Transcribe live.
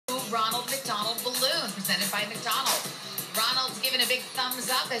presented by McDonald. Ronald's given a big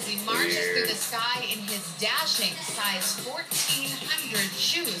thumbs up as he marches through the sky in his dashing size 1400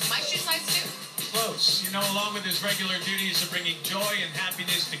 shoes. My shoe size too. Close. You know, along with his regular duties of bringing joy and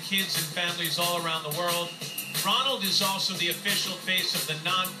happiness to kids and families all around the world, Ronald is also the official face of the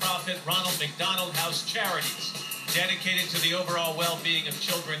non-profit Ronald McDonald House Charities, dedicated to the overall well-being of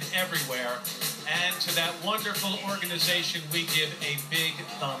children everywhere. And to that wonderful organization, we give a big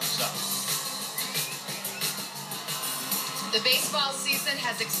thumbs up. The baseball season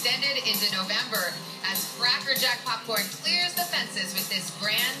has extended into November as Cracker Jack Popcorn clears the fences with this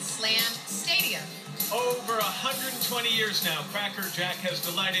Grand Slam Stadium. Over 120 years now, Cracker Jack has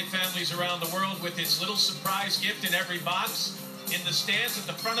delighted families around the world with its little surprise gift in every box. In the stands at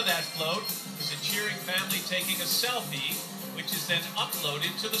the front of that float is a cheering family taking a selfie, which is then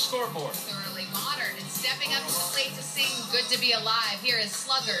uploaded to the scoreboard. Thoroughly modern and stepping up to the plate to sing Good to Be Alive. Here is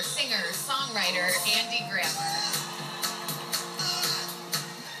slugger, singer, songwriter Andy Grammer.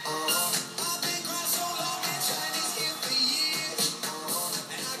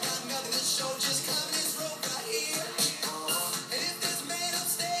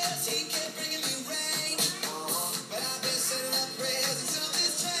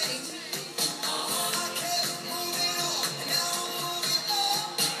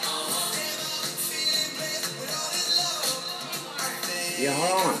 Yeah,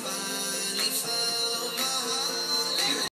 hold on.